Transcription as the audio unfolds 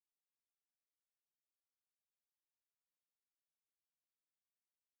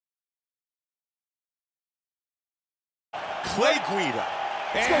Clay Guida.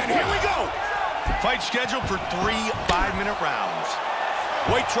 And here we go. Fight scheduled for 3 5-minute rounds.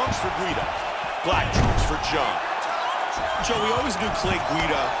 White trunks for Guida. Black trunks for Jung. Joe, we always knew Clay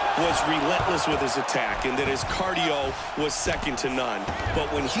Guida was relentless with his attack and that his cardio was second to none. But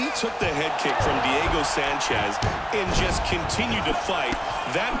when he took the head kick from Diego Sanchez and just continued to fight,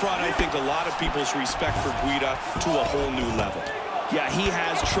 that brought, I think, a lot of people's respect for Guida to a whole new level. Yeah, he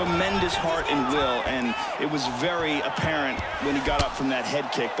has tremendous heart and will, and it was very apparent when he got up from that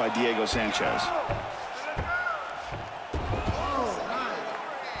head kick by Diego Sanchez.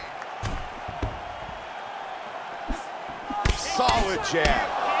 Solid jab.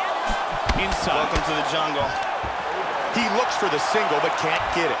 Inside. Welcome to the jungle. He looks for the single, but can't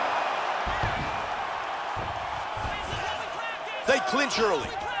get it. They clinch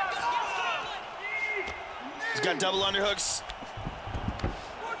early. He's got double underhooks.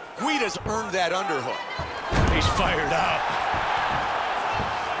 Guida's earned that underhook. He's fired up.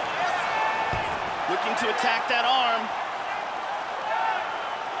 Looking to attack that arm.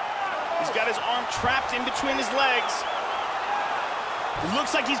 He's got his arm trapped in between his legs.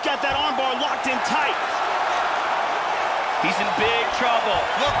 Looks like he's got that armbar locked in tight. He's in big trouble.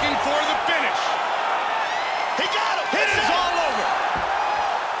 Looking for the finish. He got him. It is all over.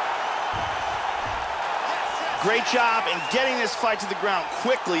 Great job in getting this fight to the ground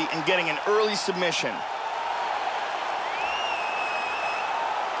quickly and getting an early submission.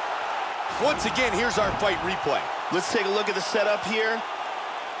 Once again, here's our fight replay. Let's take a look at the setup here.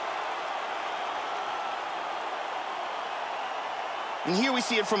 And here we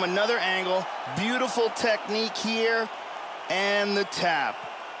see it from another angle. Beautiful technique here. And the tap.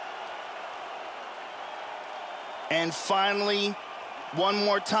 And finally, one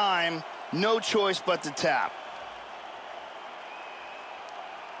more time, no choice but to tap.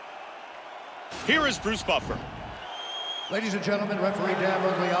 Here is Bruce Buffer. Ladies and gentlemen, referee Dan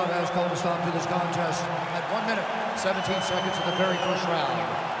Rugliata has called a stop to this contest at 1 minute, 17 seconds of the very first round.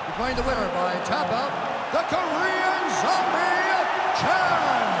 Declaring the winner by tap out, the Korean Zombie, Jung.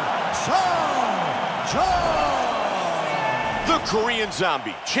 The Korean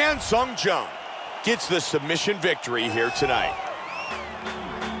Zombie, Jung, gets the submission victory here tonight.